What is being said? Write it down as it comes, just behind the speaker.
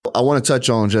I want to touch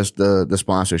on just the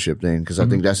sponsorship thing because I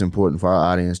think that's important for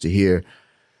our audience to hear.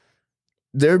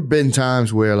 There have been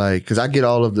times where, like, because I get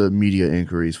all of the media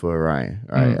inquiries for Orion,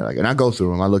 right? Like, and I go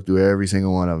through them. I look through every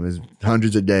single one of them. It's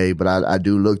hundreds a day, but I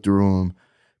do look through them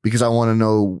because I want to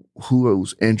know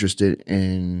who's interested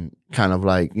in kind of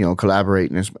like, you know,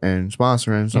 collaborating and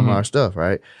sponsoring some of our stuff,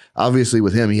 right? Obviously,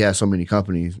 with him, he has so many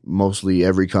companies. Mostly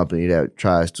every company that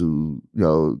tries to, you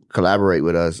know, collaborate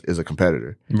with us is a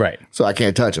competitor. Right. So I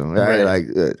can't touch them, right? Like,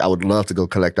 I would love to go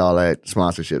collect all that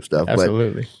sponsorship stuff.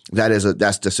 Absolutely. But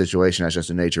that's the situation. That's just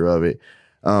the nature of it.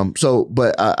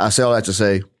 But I say all that to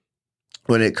say,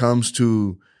 when it comes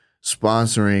to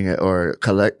sponsoring or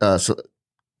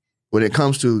when it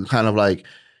comes to kind of like,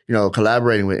 you know,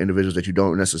 collaborating with individuals that you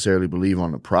don't necessarily believe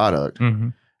on the product,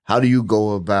 how do you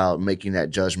go about making that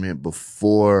judgment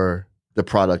before the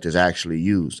product is actually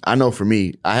used? I know for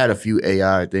me, I had a few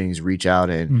AI things reach out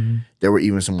and there were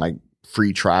even some like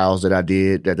free trials that I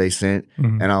did that they sent.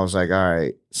 And I was like, all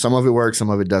right, some of it works, some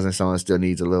of it doesn't, some of it still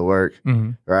needs a little work,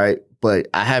 right? But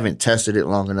I haven't tested it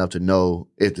long enough to know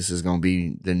if this is going to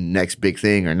be the next big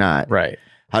thing or not. Right.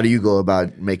 How do you go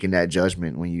about making that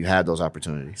judgment when you have those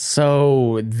opportunities?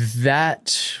 So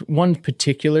that one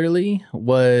particularly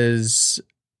was,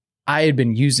 I had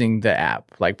been using the app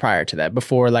like prior to that,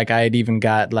 before like I had even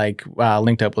got like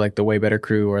linked up with like the Way Better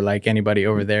crew or like anybody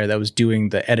over there that was doing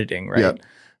the editing, right? Yep.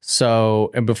 So,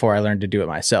 and before I learned to do it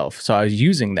myself. So I was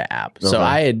using the app. Okay. So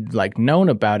I had like known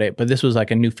about it, but this was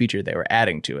like a new feature they were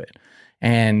adding to it.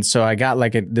 And so I got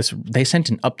like they sent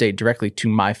an update directly to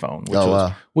my phone,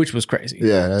 which was crazy.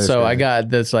 Yeah. So crazy. I got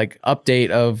this like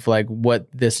update of like what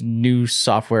this new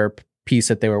software piece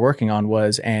that they were working on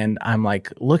was. And I'm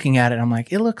like looking at it. I'm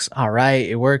like, it looks all right.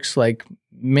 It works like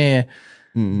meh.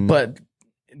 But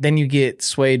then you get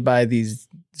swayed by these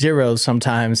zeros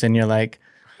sometimes. And you're like,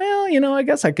 well, you know, I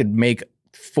guess I could make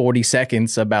 40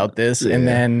 seconds about this. Yeah. And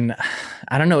then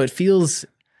I don't know, it feels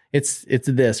it's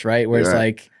this, right? Where it's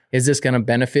like, is this going to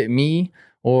benefit me?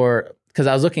 Or because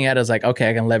I was looking at it, I was like, okay,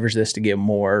 I can leverage this to get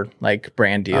more like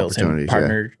brand deals and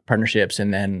partnerships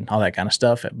and then all that kind of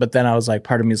stuff. But then I was like,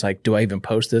 part of me is like, do I even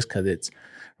post this? Because it's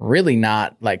really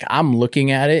not like I'm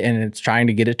looking at it and it's trying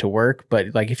to get it to work.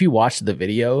 But like if you watch the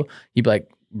video, you'd be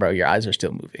like, bro, your eyes are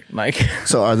still moving. Like,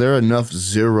 so are there enough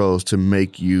zeros to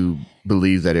make you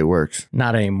believe that it works?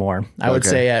 Not anymore. I would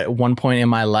say at one point in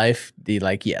my life,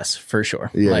 yes, for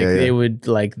sure. It would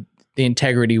like, the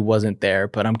integrity wasn't there,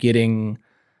 but I'm getting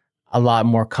a lot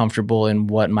more comfortable in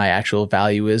what my actual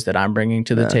value is that I'm bringing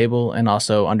to the table. And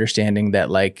also understanding that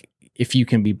like, if you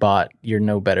can be bought, you're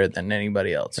no better than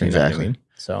anybody else. You know what I mean?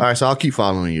 So, all right. So I'll keep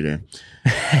following you then.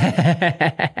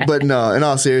 But no, in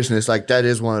all seriousness, like that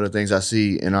is one of the things I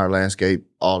see in our landscape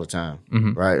all the time.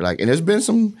 Right. Like, and there's been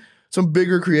some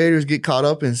bigger creators get caught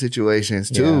up in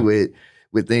situations too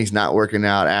with things not working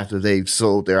out after they've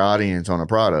sold their audience on a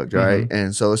product, right?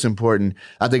 And so it's important.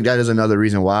 I think that is another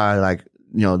reason why, like,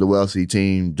 you know, the Wealthy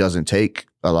team doesn't take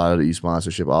a lot of these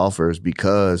sponsorship offers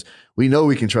because we know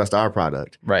we can trust our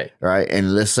product. Right.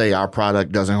 And let's say our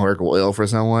product doesn't work well for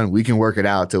someone, we can work it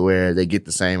out to where they get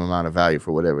the same amount of value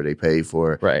for whatever they pay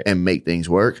for and make things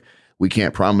work. We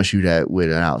can't promise you that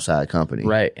with an outside company.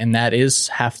 Right. And that is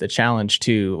half the challenge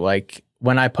too. Like,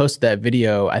 when I posted that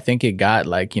video, I think it got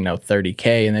like,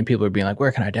 30K. And then people are being like,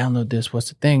 where can I download this? What's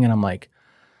the thing? And I'm like,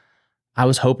 I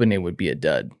was hoping it would be a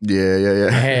dud. Yeah.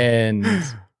 And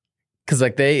because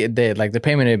like they like the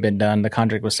payment had been done, the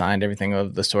contract was signed, everything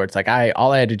of the sorts. Like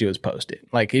all I had to do was post it.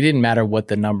 Like it didn't matter what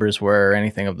the numbers were or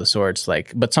anything of the sorts.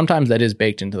 Like, but sometimes that is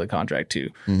baked into the contract too.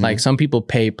 Like some people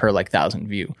pay per like 1,000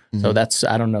 view. So that's,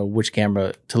 I don't know which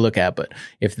camera to look at, but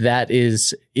if that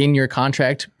is in your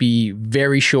contract, be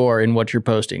very sure in what you're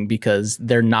posting because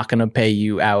they're not going to pay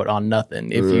you out on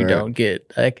nothing if you don't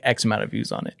get like X amount of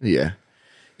views on it. Yeah.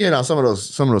 You know, some of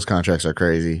those contracts are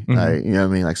crazy. Like, you know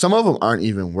what I mean? Like some of them aren't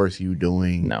even worth you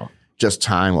doing just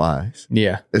time wise.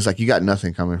 Yeah. It's like you got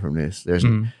nothing coming from this. There's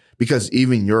because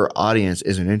even your audience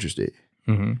isn't interested.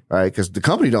 Right? Because the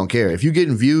company don't care. If you're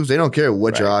getting views, they don't care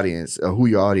what your audience or who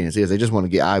your audience is. They just want to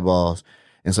get eyeballs.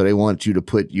 And so they want you to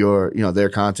put your, their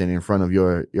content in front of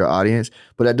your audience.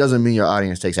 But that doesn't mean your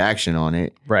audience takes action on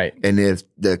it. Right. And if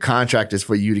the contract is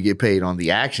for you to get paid on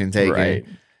the action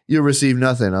taken, you'll receive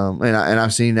nothing. And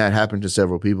I've seen that happen to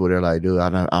several people. They're like, dude,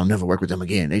 I'll never work with them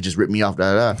again. They just ripped me off.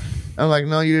 I'm like,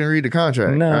 no, you didn't read the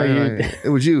contract. No, right? It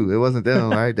was you. It wasn't them.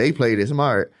 Right? They played it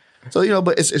smart. So,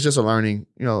 but it's just a learning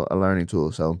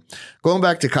tool. So going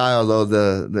back to Kyle though,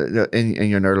 in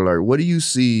your Nerd Alert, what do you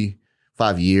see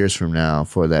 5 years from now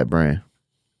for that brand?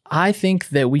 I think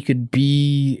that we could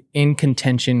be in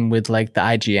contention with like the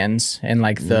IGNs and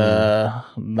like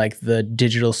the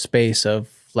digital space of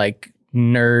like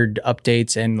nerd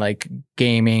updates and like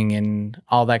gaming and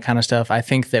all that kind of stuff. I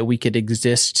think that we could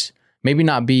exist, maybe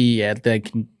not be at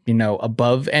like,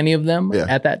 above any of them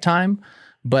at that time,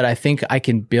 but I think I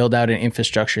can build out an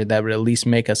infrastructure that would at least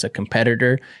make us a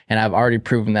competitor. And I've already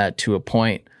proven that to a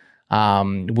point.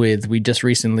 We just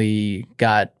recently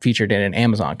got featured in an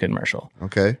Amazon commercial.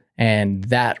 Okay. And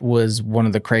that was one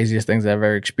of the craziest things I've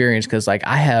ever experienced. Cause like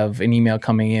I have an email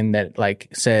coming in that like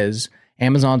says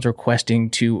Amazon's requesting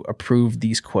to approve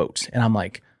these quotes. And I'm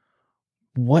like,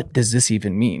 what does this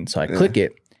even mean? So I click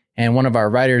it, and one of our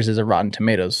writers is a Rotten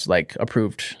Tomatoes like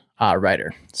approved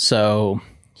writer. So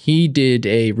he did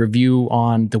a review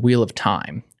on The Wheel of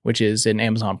Time, which is an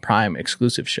Amazon Prime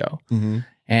exclusive show. Mm-hmm.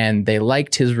 And they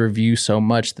liked his review so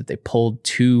much that they pulled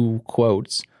 2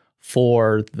 quotes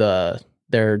for their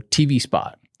TV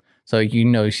spot. So,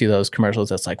 you see those commercials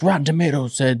that's like Rotten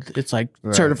Tomatoes said it's like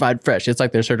certified fresh. It's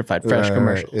like their certified fresh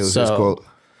commercials. It was his quote.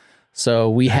 So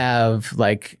we have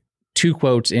like 2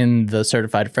 quotes in the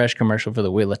certified fresh commercial for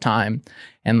The Wheel of Time.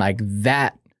 And like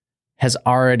that has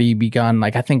already begun.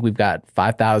 Like I think we've got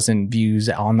 5,000 views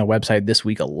on the website this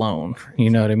week alone. You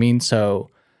know what I mean? So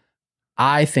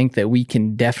I think that we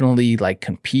can definitely like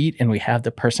compete, and we have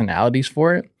the personalities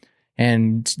for it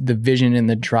and the vision and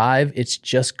the drive. It's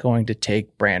just going to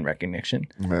take brand recognition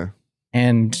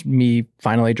and me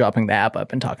finally dropping the app I've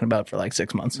been talking about for like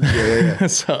 6 months. Yeah.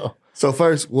 So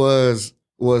first was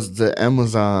the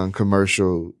Amazon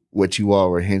commercial what you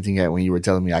all were hinting at when you were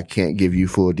telling me I can't give you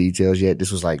full details yet?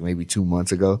 This was like maybe 2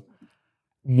 months ago.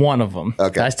 One of them.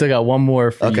 Okay. I still got one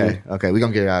more for you. Okay. We're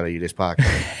going to get it out of you, this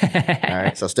podcast. All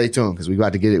right. So stay tuned because we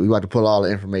about to get it. We about to pull all the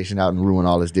information out and ruin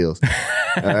all his deals.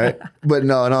 All right. But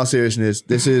no, in all seriousness,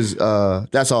 this is,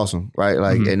 that's awesome. Right.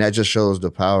 Like, and that just shows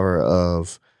the power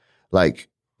of like,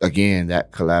 again,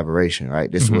 that collaboration,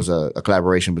 right? This was a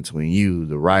collaboration between you,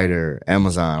 the writer,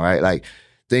 Amazon, right? Like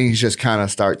things just kind of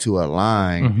start to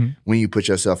align when you put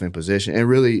yourself in position. And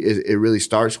really, it really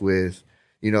starts with,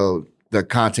 the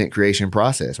content creation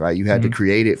process, right? You had to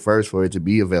create it first for it to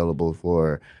be available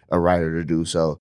for a writer to do. So